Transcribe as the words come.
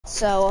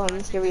So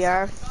here we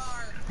are.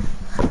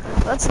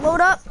 Let's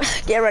load up.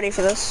 Get ready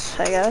for this,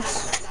 I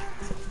guess.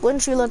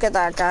 Wouldn't you look at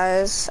that,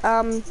 guys?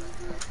 The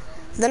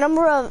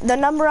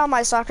number on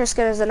my soccer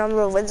skin is the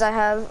number of wins I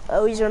have.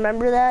 Always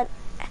remember that.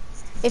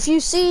 If you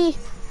see,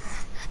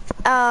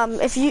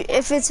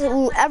 if it's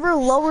ever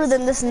lower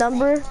than this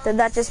number, then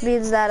that just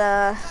means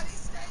that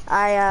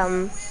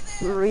I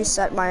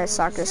reset my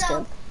soccer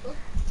skin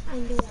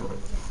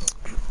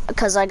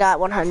because I got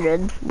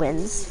 100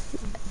 wins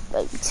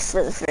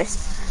for the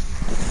first.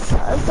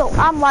 So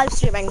I'm live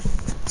streaming.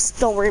 Just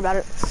don't worry about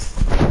it.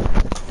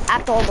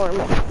 Act all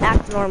normal.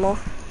 Act normal.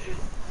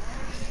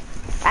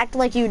 Act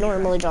like you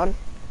normally, John.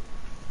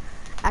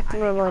 Act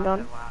normally,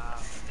 John.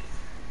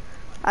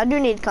 I do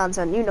need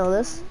content. You know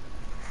this.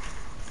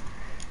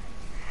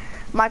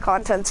 My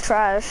content's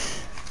trash.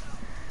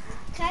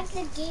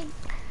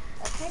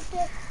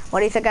 Why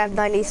do you think I have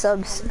 90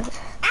 subs?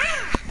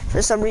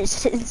 For some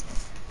reason.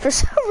 For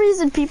some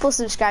reason, people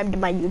subscribe to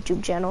my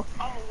YouTube channel.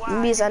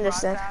 Please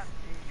understand.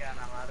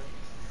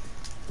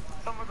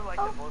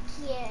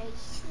 Okay,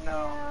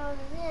 so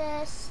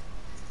this.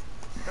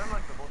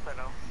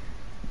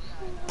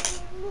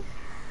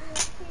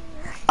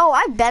 Oh,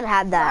 I've been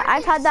had that.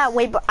 I've had that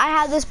I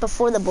had this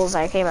before the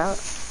bullseye came out.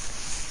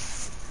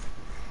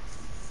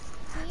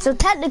 So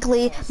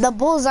technically, the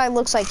bullseye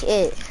looks like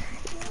it.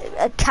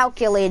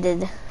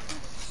 Calculated.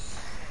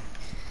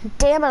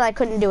 Damn it, I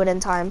couldn't do it in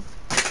time.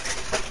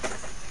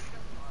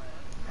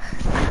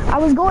 I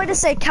was going to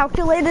say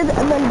calculated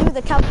and then do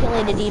the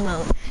calculated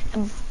emote.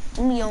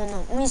 We all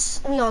know.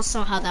 We all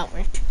saw how that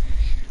worked.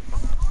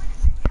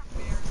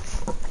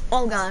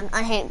 Oh god,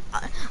 I hate.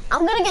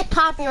 I'm gonna get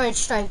copyright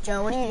strike,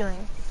 Joe. What are you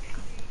doing?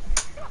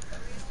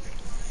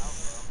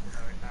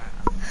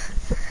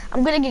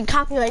 I'm gonna get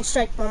copyright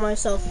strike by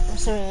myself. I'm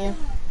suing you.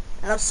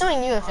 And I'm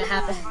suing you if it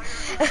happens.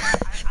 I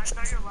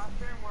saw your last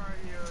stream where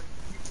you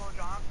told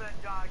Jonathan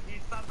he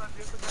stopped on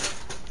YouTube because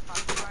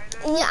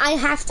copyrighted. Yeah, I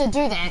have to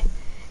do that.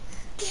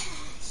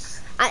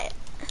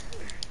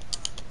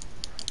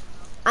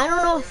 I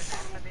don't know.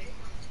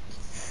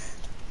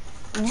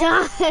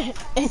 John,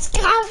 it's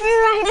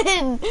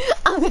copyrighted.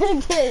 I'm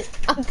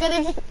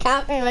gonna get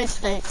copyright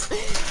strikes.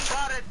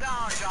 Shut it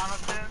down,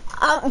 Jonathan.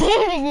 I'm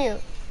banning you.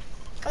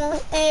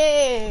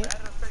 Hey.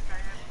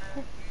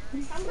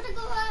 I'm gonna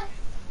go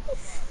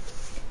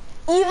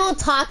Evil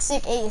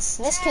Toxic Ace.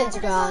 This kid's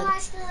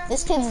god.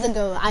 This kid's the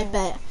GOAT, I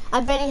bet.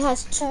 I bet he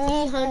has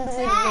 300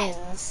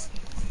 wins.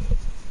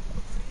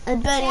 I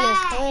bet he has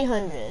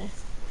 300.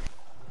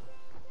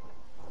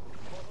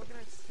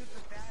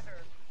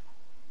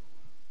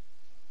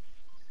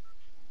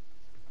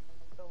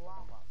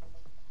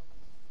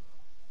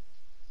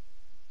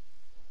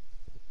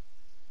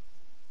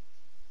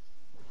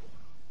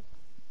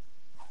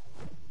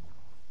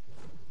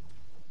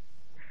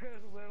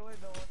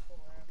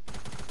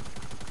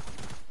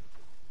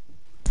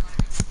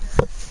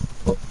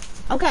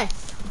 Okay,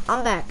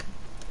 I'm back.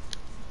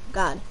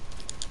 God.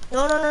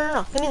 No.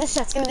 Give me the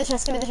chest, give me the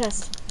chest, give me the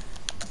chest.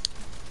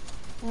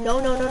 No.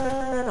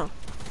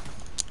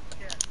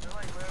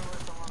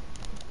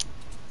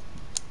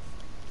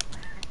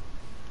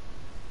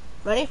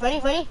 Ready?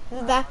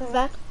 Move back.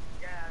 Yeah.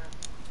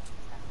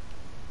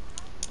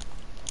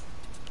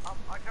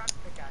 I got the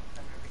pickaxe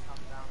and it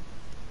comes down.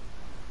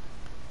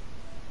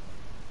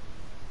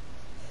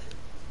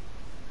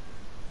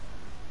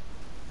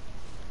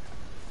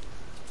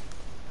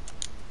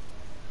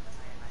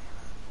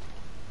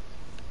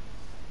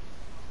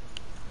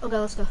 Okay,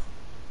 let's go.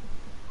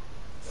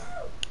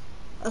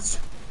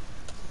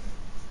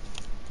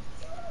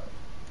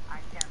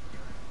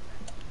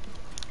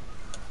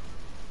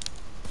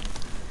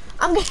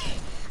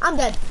 I'm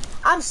dead.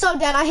 I'm so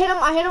dead. I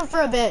hit him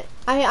for a bit.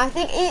 I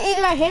think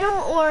either I hit him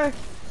or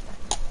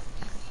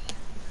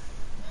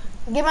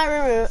get my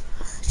reboot.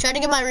 Try to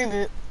get my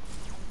reboot.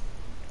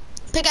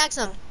 Pickaxe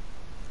him.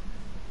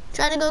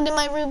 Try to go get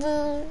my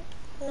reboot.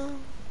 No.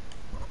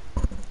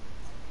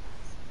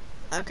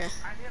 Okay.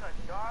 I need a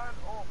gun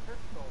or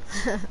pistol.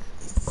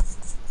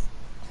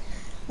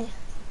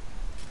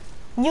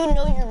 You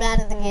know you're bad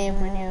at the game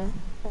when you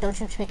don't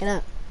you pick it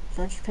up.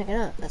 Don't you pick it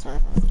up. That's what I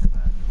thought.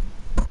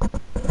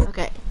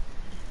 Okay.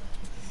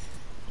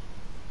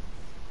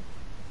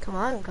 Come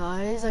on,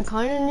 guys. I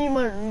kind of need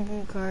my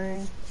reboot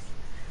card.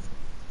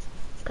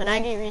 Can I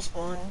get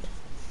respawned?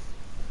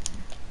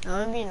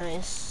 That would be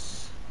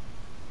nice.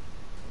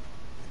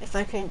 If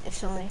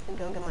somebody could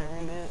go get my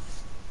reboot.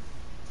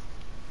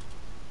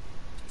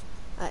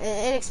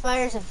 It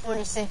expires in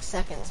 46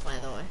 seconds, by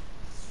the way.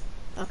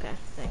 Okay,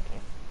 thank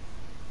you.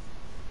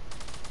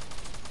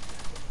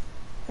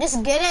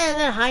 Just get it and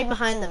then hide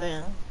behind the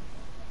van.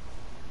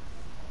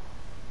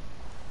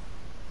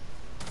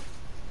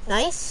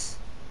 Nice.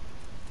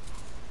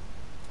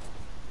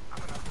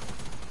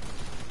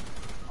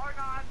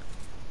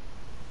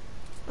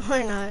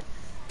 Or not.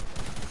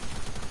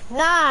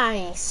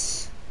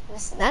 Nice.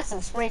 That's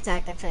some spray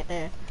tactics right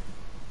there.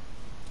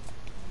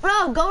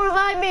 Bro, go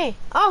revive me.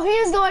 Oh, he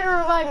is going to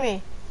revive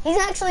me. He's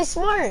actually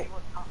smart.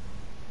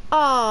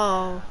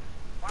 Oh.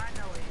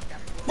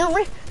 No,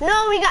 the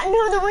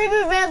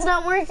reboot van's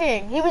not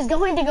working. He was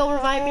going to go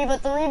revive me,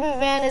 but the reboot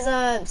van is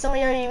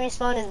somebody already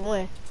respawned his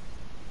boy.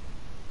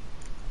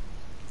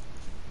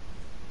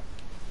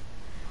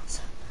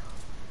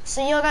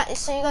 So you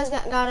guys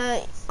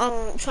gotta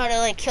try to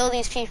like kill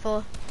these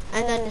people,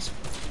 and then just.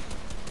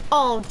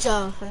 Oh,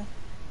 John.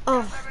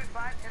 Oh.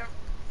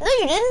 No,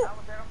 you didn't.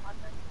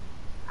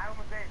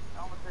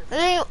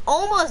 No, you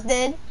almost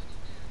did.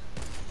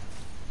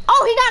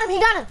 Oh, he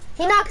got him.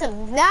 He knocked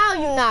him. Now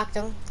you knocked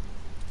him.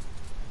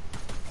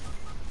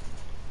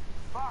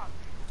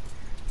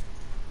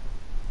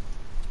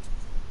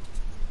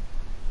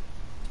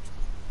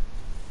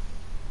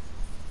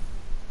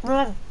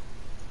 Run.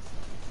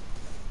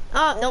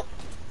 Oh, nope.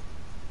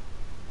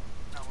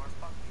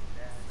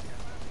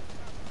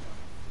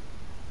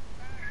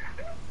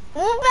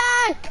 Move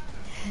back!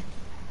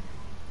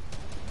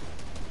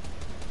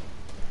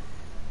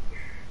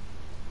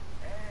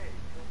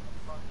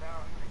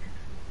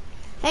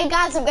 Hey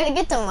guys, I'm gonna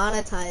get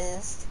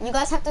demonetized. You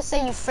guys have to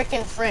say you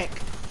frickin' frick.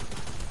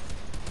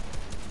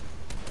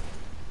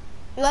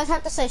 You guys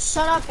have to say,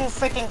 shut up, you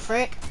frickin'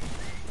 frick.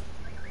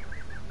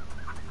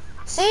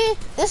 See?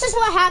 This is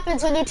what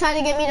happens when you try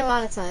to get me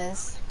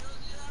demonetized.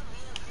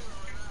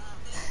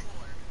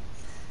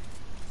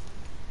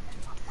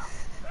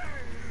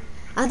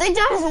 I think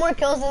John has more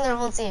kills than their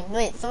whole team.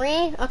 Wait,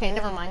 3? Okay,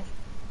 never mind.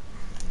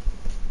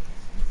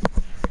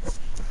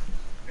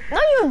 No,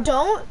 you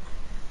don't.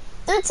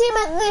 Their team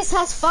at least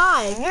has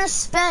 5. You're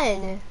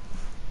sped.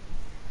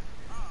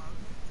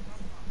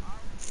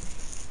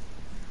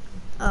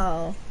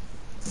 Oh.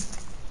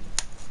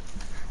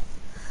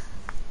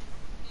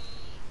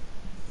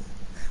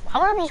 Why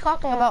would I be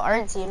talking about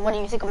our team? What do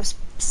you think, I'm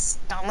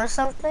dumb or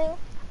something?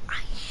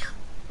 I am.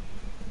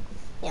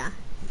 Yeah.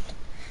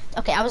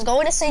 Okay, I was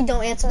going to say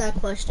don't answer that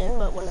question,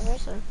 but whatever you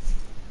say.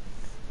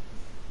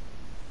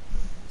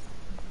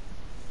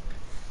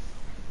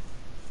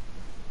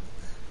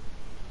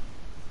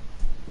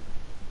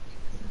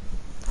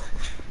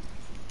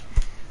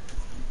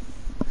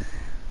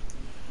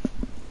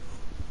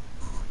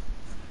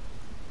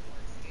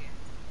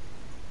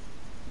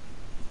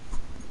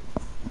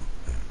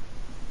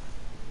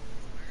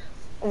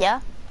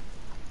 Yeah.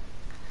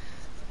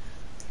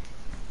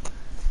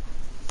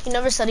 He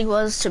never said he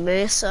was to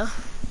me, so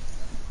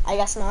I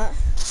guess not.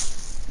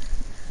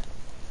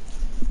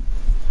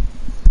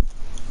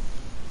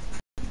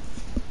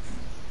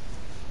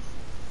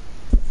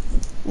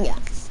 Yeah.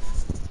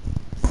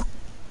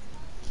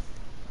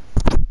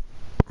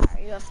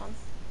 Alright, you have fun.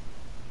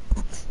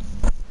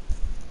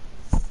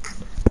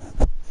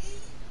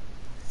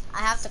 I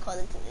have to call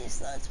the police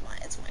though,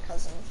 it's my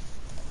cousin.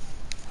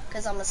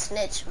 Cause I'm a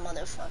snitch,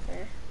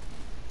 motherfucker.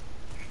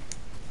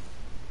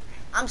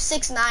 I'm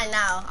 6'9"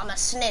 now. I'm a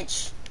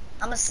snitch.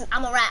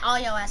 I'ma rat all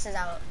your asses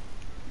out.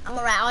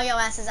 I'ma rat all your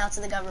asses out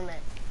to the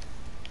government.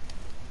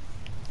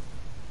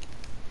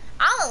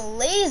 I'm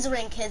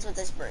lasering kids with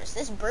this burst.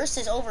 This burst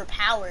is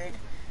overpowered,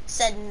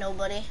 said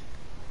nobody.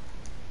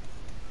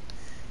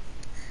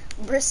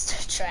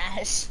 Burst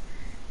trash.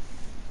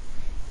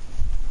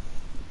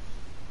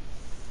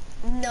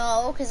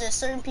 No, because there's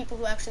certain people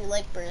who actually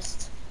like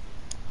burst.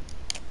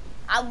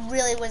 I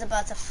really was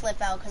about to flip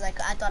out because I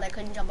thought I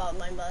couldn't jump out of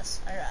my bus.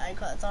 I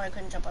thought I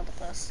couldn't jump out the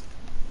bus.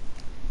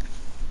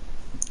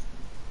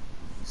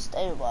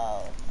 Stay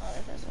wild.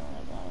 Stay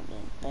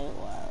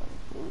wild.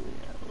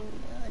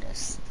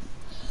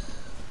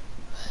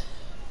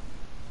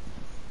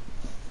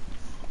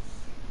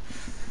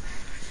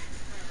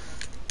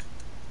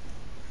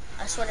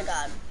 I swear to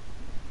God,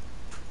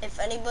 if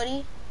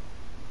anybody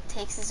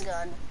takes his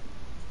gun,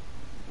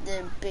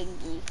 they're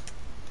biggie.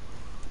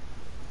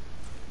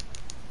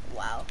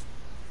 Wow.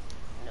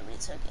 Nobody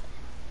took it.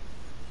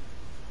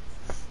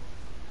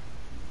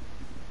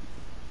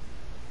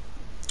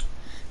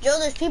 Joe,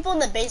 there's people in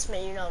the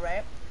basement, you know,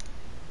 right?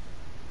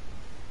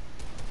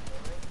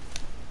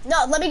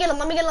 No, let me get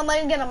him. I'm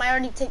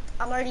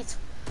already.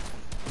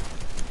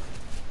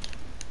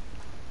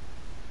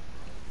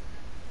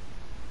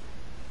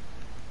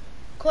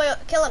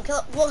 Kill him.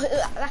 Well,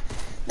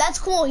 that's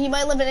cool. He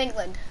might live in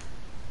England.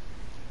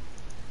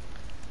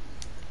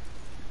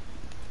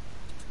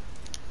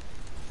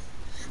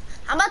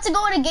 I'm about to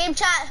go in a game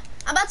chat.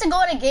 And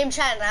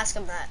ask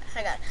him that.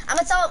 Hang on. I'm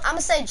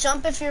gonna say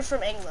jump if you're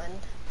from England.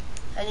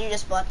 And you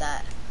just bought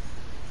that.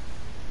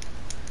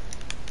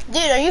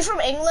 Dude, are you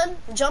from England?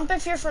 Jump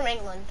if you're from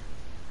England.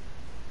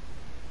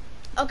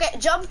 Okay,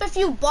 jump if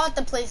you bought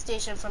the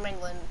PlayStation from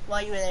England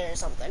while you were there or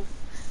something.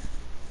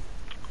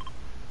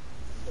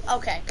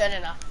 Okay, good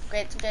enough.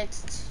 Great.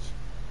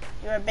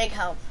 You're a big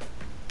help.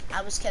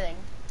 I was kidding,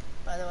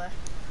 by the way.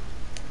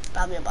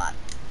 Probably a bot.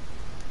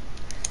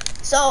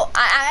 So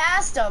I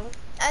asked him,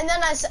 and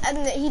then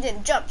and he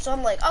didn't jump. So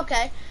I'm like,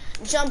 okay,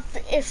 jump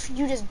if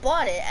you just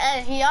bought it,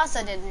 and he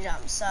also didn't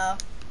jump. So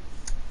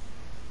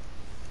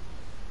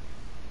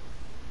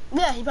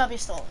yeah, he probably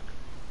stole it.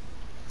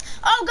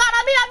 Oh God,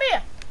 I'm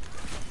here!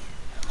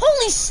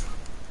 Holy s!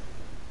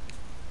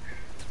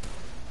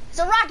 It's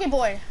a rocket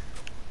boy.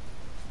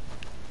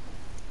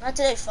 Not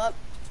today, fuck.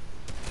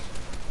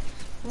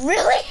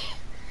 Really?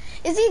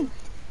 Is he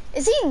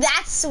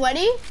that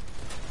sweaty?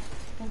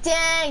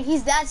 Dang,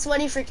 he's that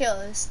sweaty for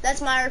kills.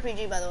 That's my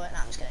RPG, by the way. No,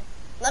 I'm just kidding.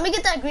 Let me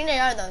get that green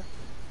AR, though.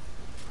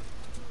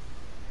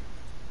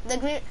 The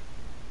green...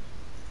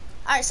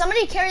 Alright,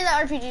 somebody carry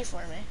that RPG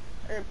for me.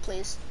 Or,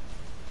 please.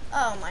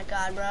 Oh, my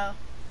God, bro.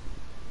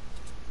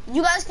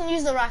 You guys can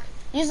use the rock.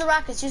 Use the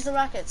rockets. Use the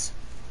rockets.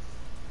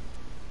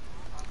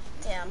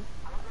 Damn.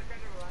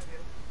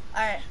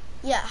 Alright.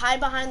 Yeah, hide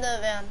behind the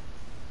van.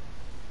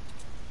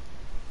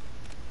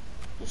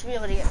 You should be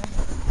able to get me.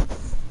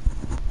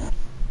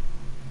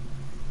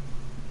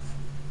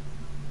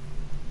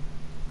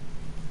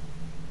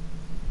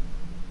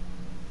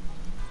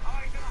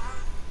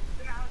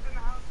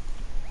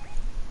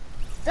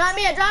 Drop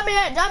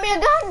me a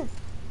gun!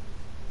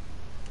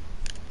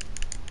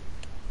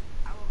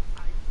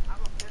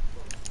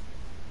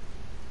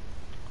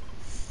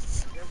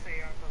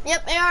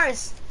 Yep,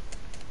 ARs.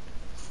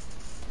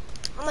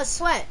 I'm a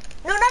sweat.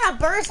 No, not a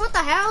burst. What the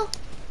hell?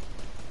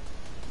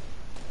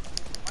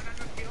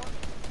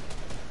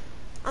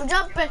 I'm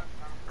jumping.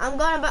 I'm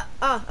going back.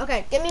 Oh,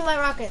 okay. Give me my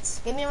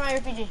rockets. Give me my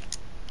RPG.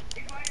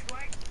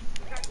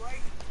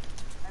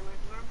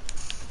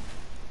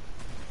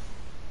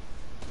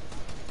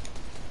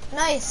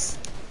 Nice.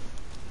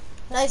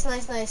 Nice.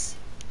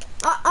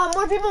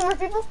 More people.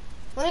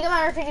 Let me get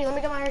my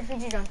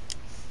RPG, John.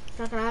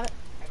 John, can I have it?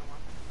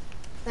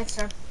 Thanks,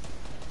 John.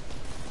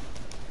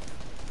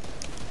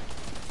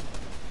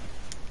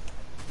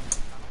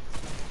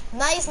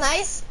 Nice.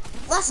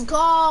 Let's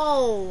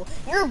go.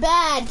 You're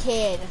bad,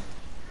 kid.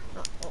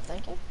 Oh, well,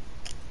 thank you.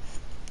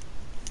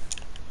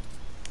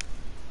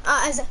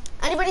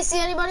 Anybody see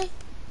anybody?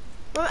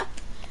 Okay.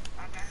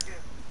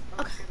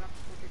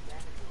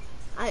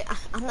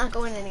 I'm not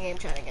going in the game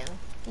chat again.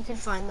 You can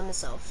find them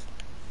yourself.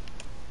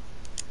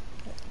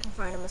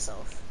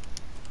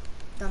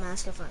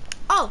 Dumbass can find them.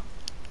 Oh!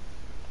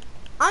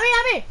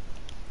 Ami!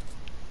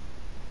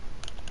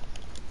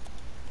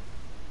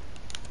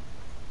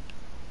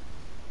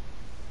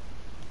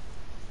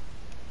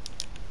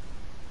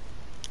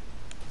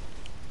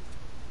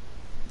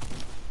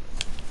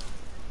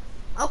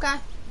 Okay.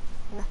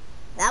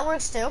 That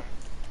works too. Hey,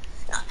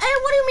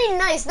 what do you mean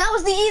nice? That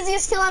was the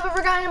easiest kill I've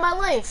ever gotten in my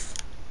life.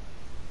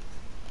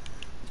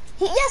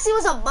 Yes, he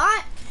was a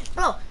bot.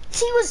 Bro,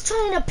 he was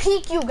trying to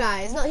peek you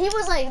guys. No, he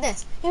was like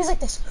this. He was like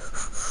this.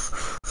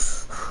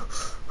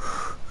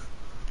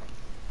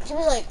 He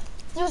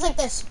was like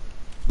this.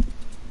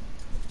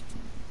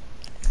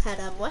 Had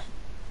what?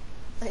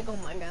 Like, oh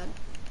my god.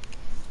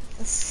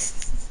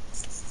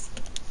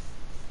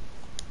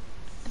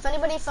 If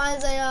anybody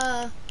finds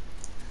a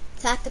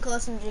tactical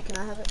SMG, can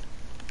I have it?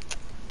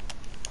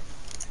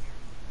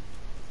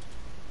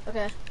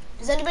 Okay.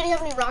 Does anybody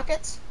have any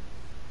rockets?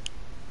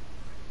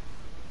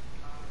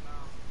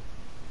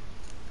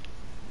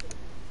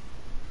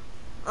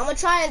 I'm gonna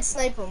try and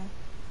snipe him.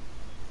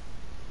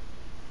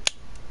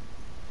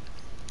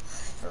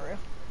 For real.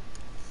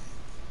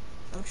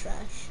 I'm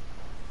trash.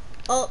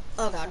 Oh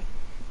god.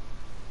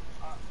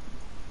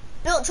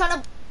 Bill, try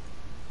to.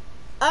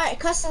 Alright,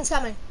 Custon's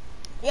coming.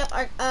 Yep,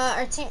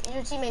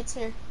 your teammate's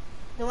here.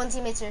 The one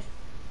teammate's here.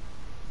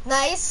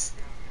 Nice.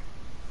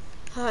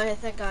 Alright,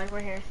 thank God,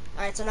 we're here.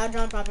 Alright, so now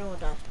John probably won't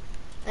die.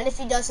 And if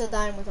he does, he'll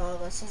die with all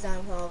of us. He's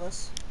dying with all of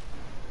us.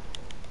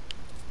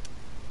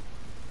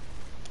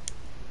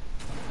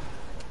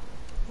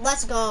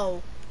 Let's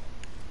go.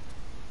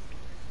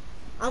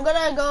 I'm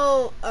gonna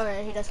go.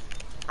 Alright, he does.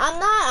 I'm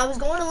not. I was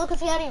going to look if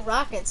he had any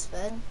rockets,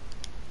 man.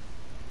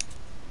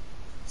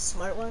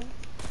 Smart one.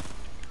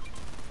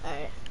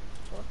 Alright.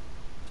 Well,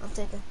 I'm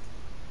taking.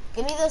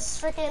 Give me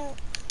this freaking.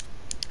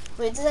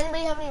 Wait, does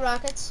anybody have any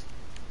rockets?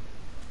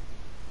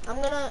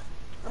 I'm gonna.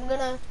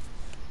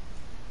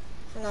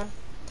 Hang on.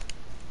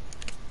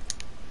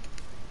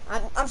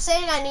 I'm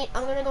saying I need.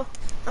 I'm gonna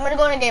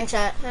go in a game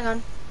chat. Hang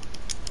on.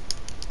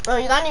 Bro,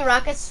 you got any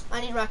rockets?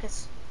 I need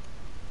rockets.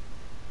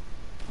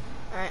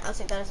 Alright, I'll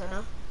take that as a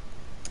no.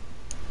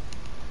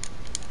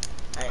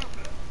 Alright.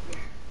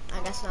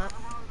 I guess not.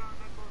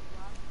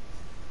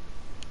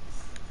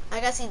 I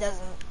guess he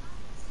doesn't.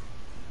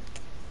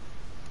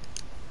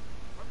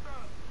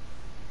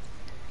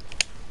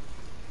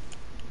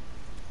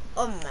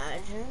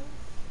 Imagine.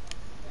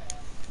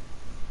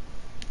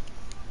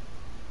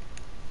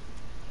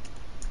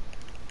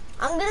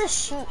 I'm gonna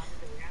shoot.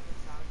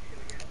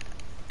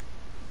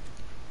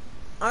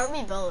 Aren't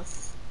we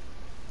both?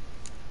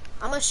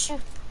 I'm gonna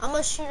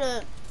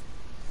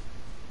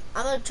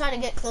try to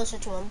get closer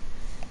to him.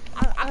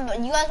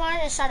 You guys want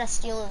to just try to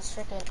steal his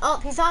freaking. Oh,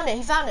 he found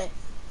it.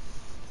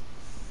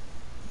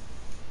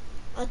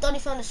 I thought he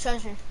found his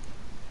treasure.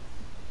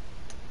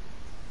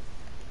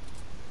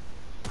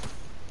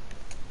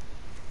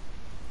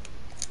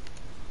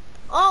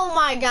 Oh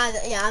my god.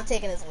 Yeah, I'm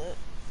taking his loot.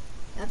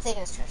 I'm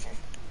taking his treasure.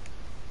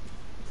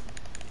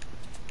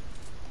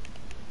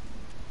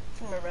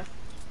 Come here, bro.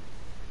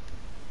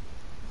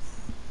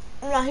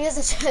 No, he has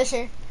a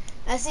treasure.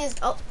 I see his.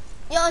 Oh.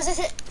 Yo, is this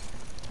it?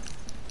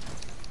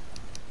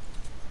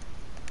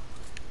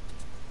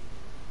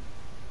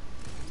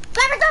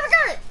 Grab it!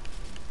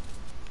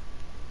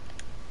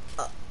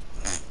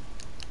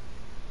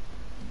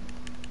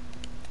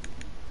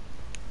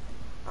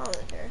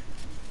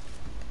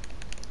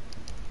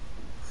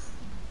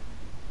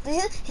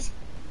 I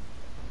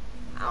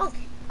don't.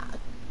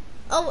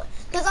 Oh,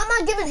 cause I'm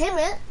not giving him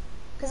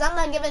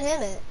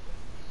it.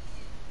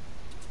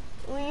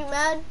 Were you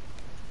mad?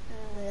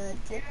 Yeah,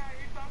 he's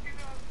talking to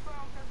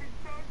himself because he's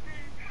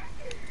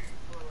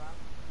salty.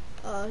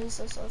 Oh, he's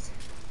so salty.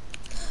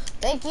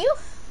 Thank you.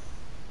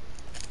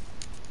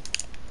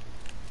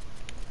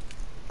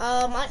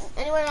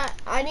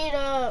 I need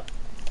a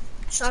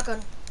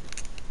shotgun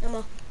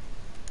ammo.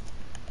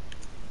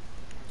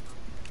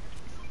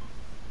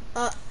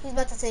 He's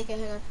about to take it.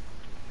 Hang on.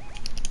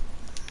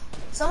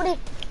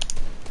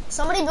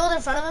 Somebody build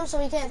in front of him so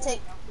he can't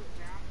take.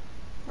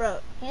 Bro,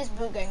 he just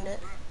boot ganged it.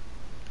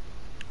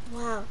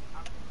 Wow.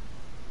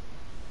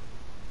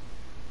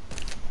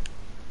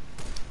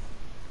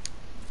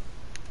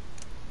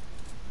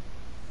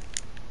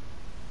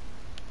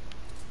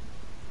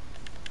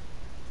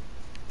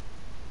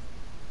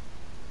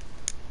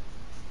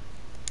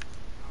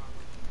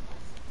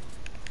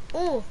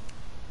 Ooh.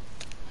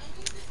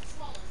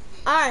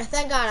 Alright,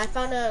 thank God. I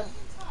found a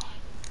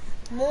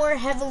more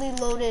heavily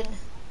loaded.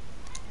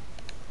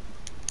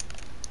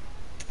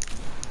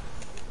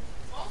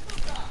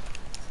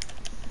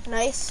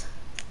 Nice.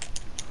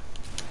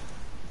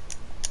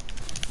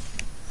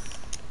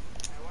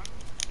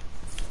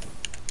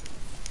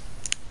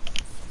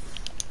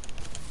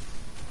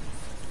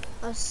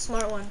 A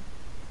smart one.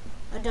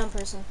 A dumb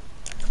person.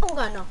 Oh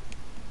God, no.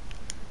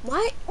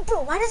 Why,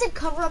 bro, why does it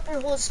cover up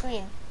your whole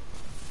screen?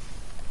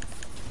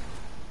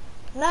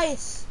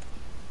 Nice.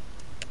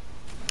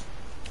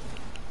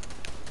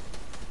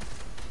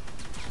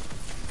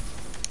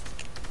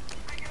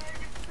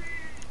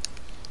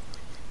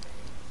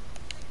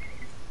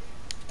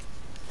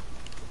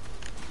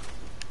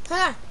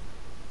 Huh.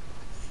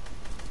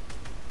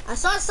 I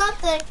saw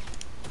something.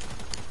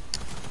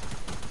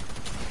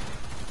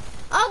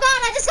 Oh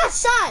God, I just got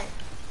shot.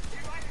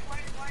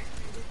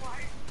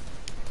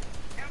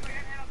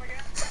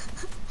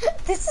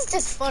 This is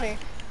just funny.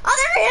 Oh,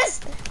 there he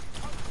is.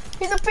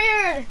 He's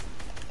appeared.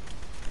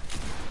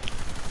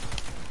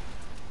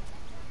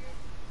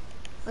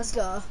 Let's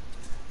go.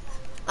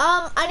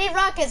 I need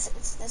rockets.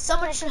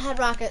 Somebody should have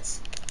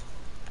rockets.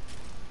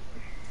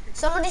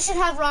 Somebody should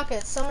have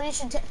rockets.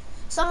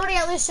 Somebody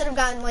at least should have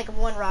gotten like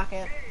one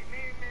rocket.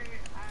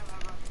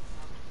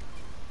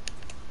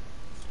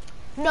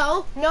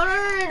 No.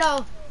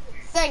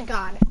 Thank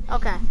God.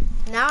 Okay.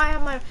 Now I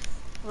have my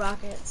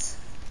rockets.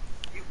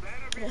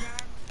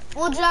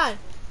 Well, John,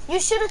 you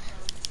should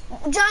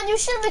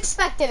have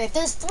expected it.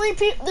 There's three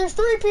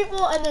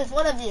people and there's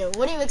one of you.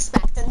 What do you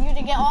expect? And you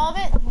to get all of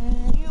it?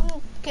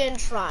 You can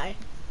try.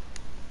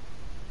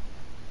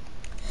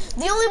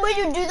 The only way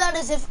you'd do that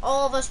is if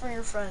all of us were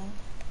your friend.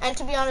 And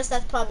to be honest,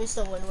 that probably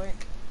still wouldn't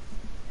work.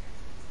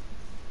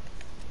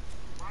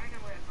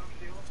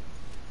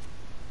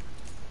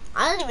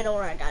 I don't even know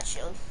where I got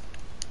shield.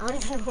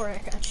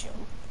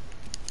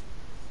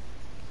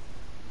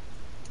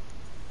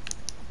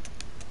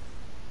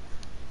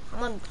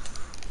 I'm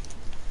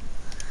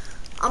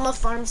gonna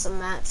farm some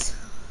mats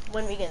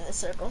when we get in the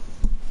circle.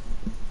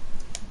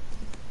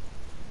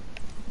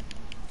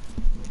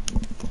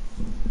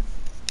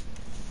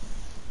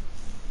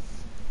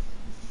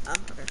 Oh,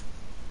 okay.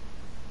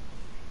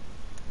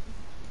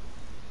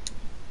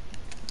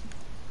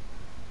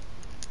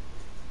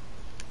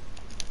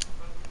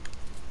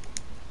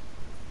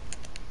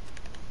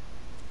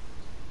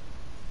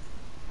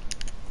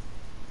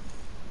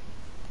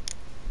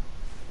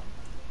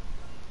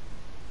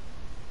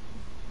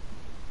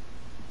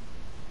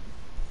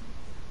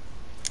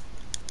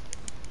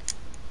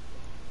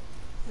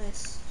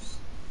 Nice.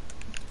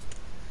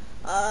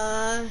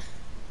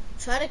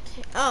 Try to.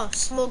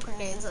 Smoke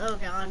grenades. Oh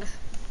God.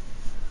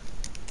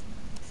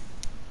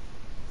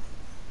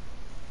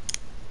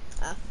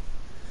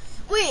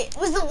 Wait,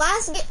 was it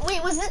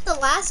the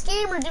last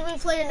game, or did we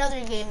play another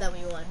game that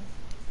we won?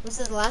 Was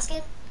it the last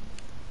game?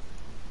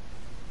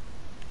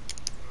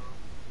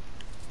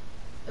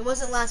 It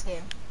wasn't the last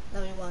game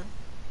that we won.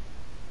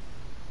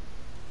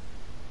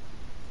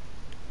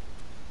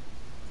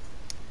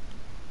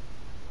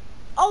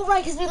 Oh,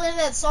 right, because we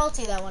landed at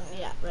Salty that one.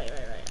 Yeah, right.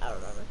 I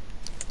remember.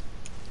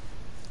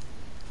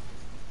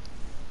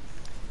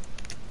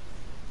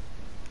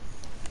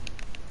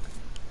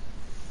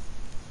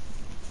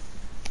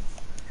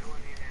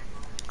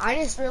 I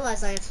just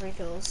realized I have 3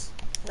 kills.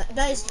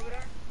 Nice.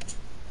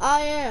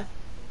 Oh, yeah.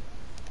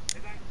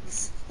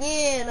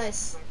 Yeah,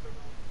 nice.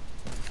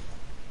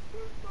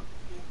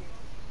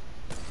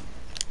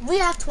 We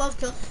have 12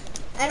 kills.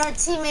 And our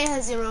teammate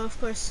has 0, of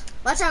course.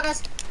 Watch out,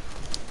 guys.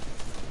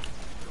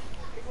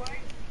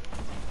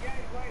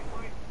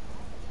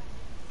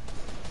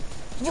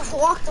 You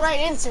walked right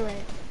into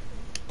it.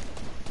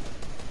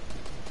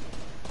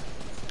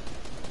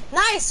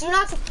 Nice, you're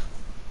not.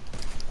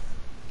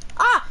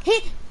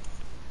 He.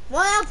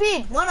 1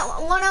 LP. One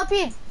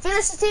LP.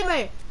 Finish his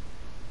teammate.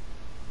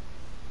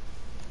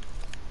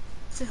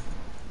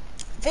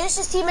 Finish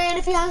his teammate, and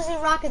if he has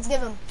any rockets,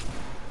 give him.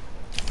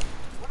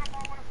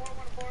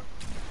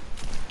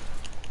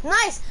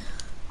 Nice.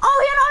 Oh,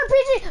 he had an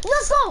RPG.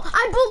 Let's go.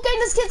 I boot ganked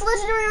this kid's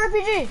legendary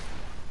RPG.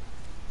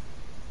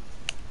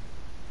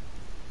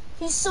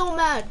 He's so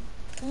mad.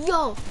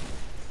 Yo.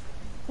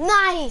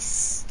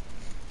 Nice.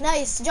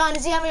 Nice. John,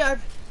 does he have any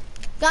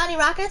got any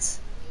rockets?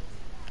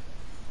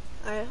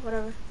 Alright,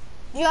 whatever.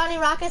 You got any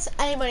rockets?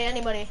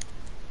 Anybody.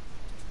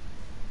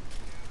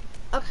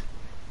 Okay.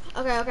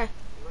 Okay.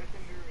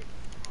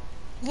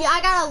 Yeah,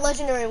 I got a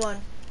legendary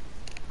one.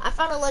 I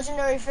found a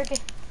legendary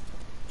freaking...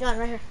 John,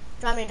 right here.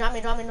 Drop me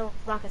the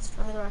rockets.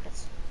 Drop me the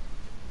rockets.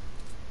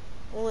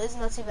 Well, isn't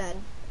that too bad?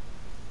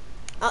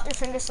 Oh, your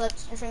finger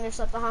slipped.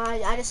 Haha,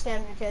 I just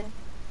scammed you, kid.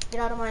 Get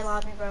out of my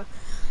lobby, bro.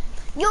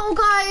 Yo,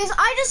 guys,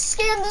 I just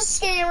scammed the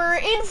scammer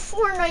in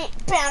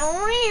Fortnite Battle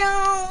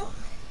Royale.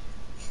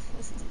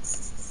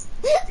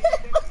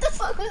 What the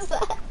fuck was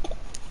that?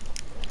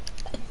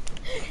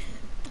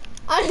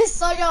 I just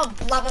saw y'all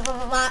blah blah blah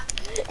blah blah.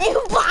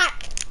 You bot!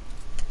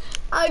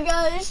 I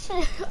got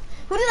shit.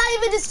 Who did I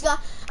even just got?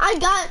 I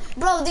got,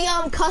 bro, the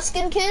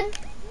Cuskin kid.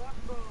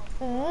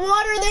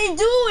 What are they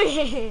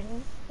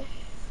doing?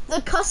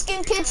 The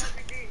Cuskin kids.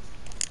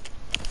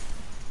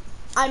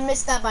 I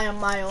missed that by a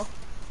mile.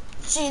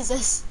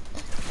 Jesus.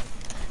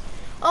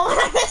 Oh,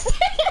 I missed it.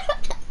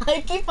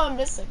 I keep on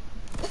missing.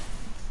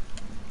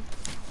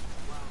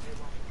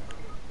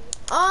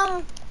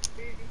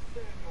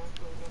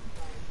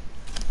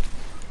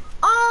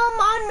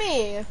 On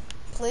me,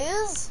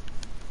 please.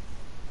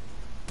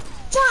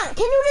 John,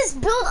 can you just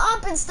build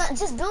up and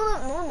just build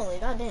up normally?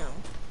 Goddamn.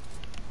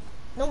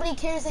 Nobody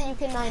cares that you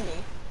can 90.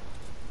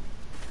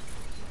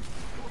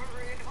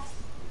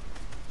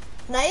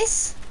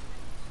 Nice.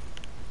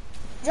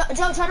 Joe,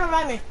 try to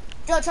revive me.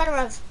 Joe, try to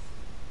revive.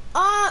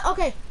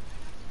 Okay.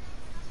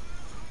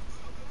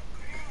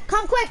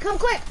 Come quick.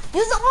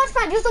 Use the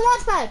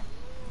launch pad.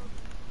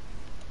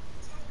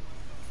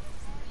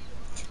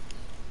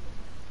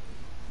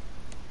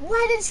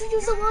 Why didn't you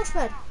use the launch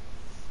pad?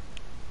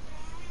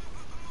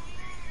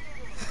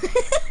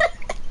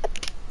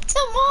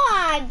 Come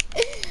on!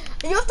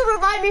 You have to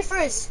revive me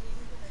first.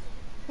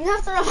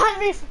 Get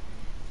me.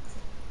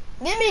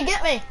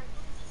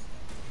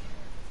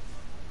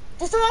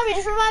 Just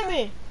revive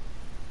me.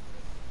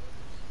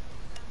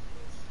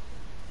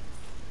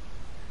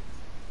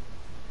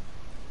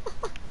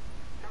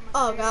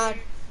 Oh god.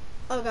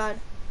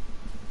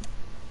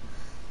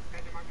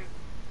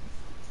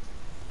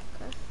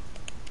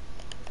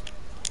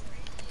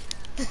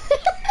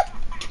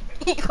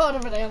 He called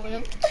him an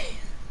alien.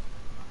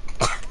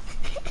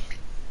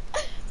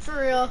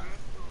 For real.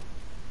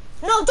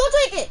 No, don't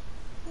take it!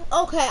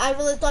 Okay, I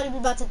really thought he was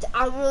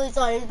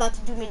about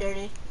to do me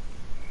dirty.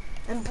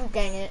 And boot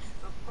gang it.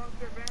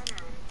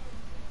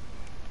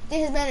 Get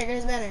his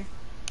banner.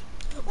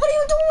 What are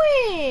you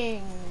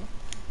doing?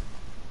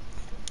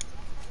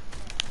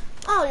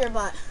 Oh, you're a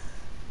bot.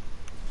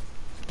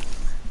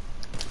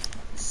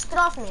 Just get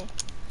off me.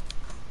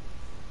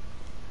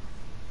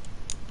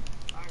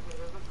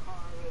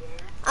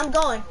 I'm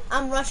going.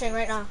 I'm rushing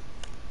right now.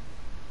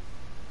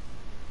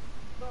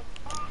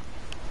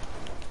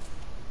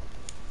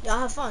 Y'all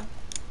have fun.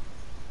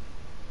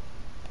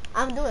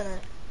 I'm doing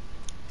it.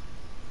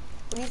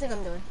 What do you think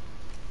I'm doing?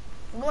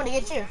 I'm going to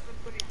get you.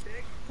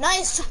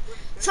 Nice.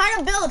 Try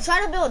to build. Just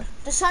try to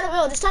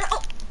build.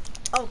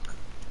 Oh.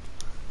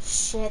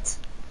 Shit.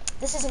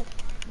 This isn't.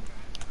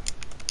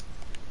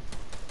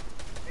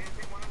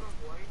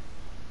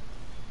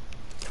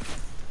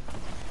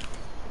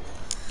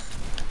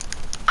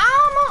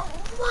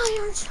 Why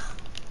aren't you?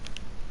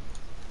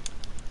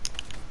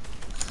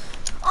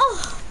 Oh.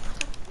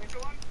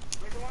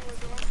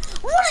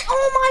 What?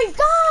 Oh my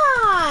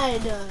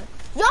god!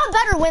 Y'all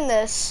better win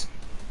this.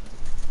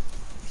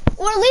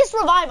 Or at least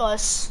revive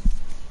us.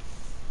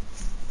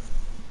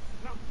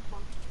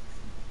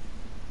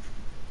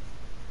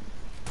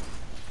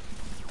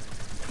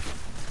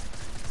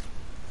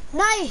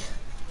 Nice.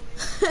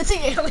 The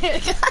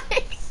alien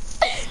guy.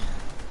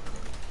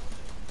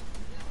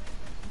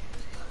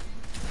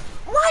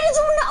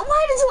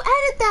 Why did you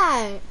edit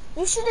that?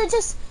 You should have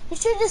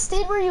just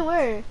stayed where you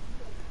were.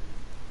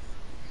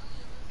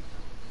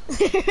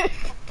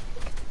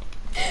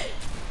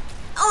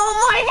 Oh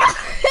my god!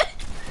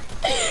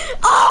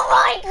 Oh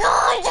my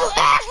god, you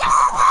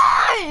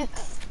asshole!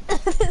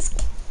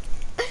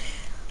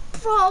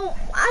 Bro,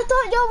 I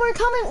thought y'all were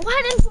coming. Why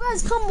didn't you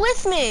guys come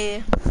with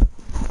me?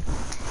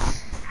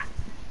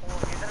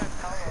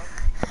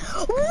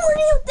 What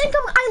do you think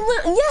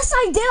yes,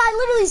 I did. I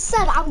literally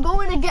said I'm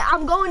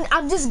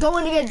just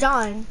going to get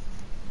John.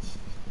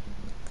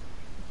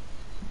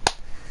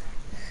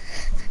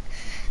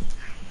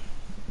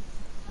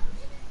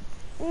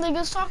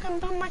 Niggas talking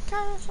about my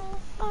castle.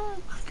 Oh,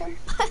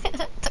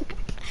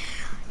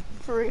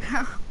 for real.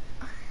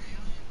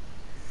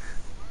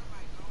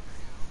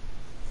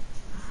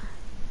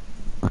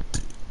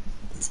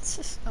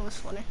 That was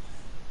funny.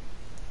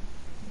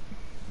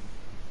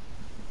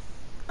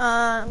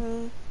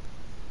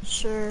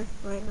 Sure,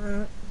 why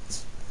not?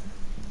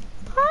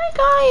 Bye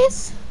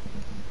guys.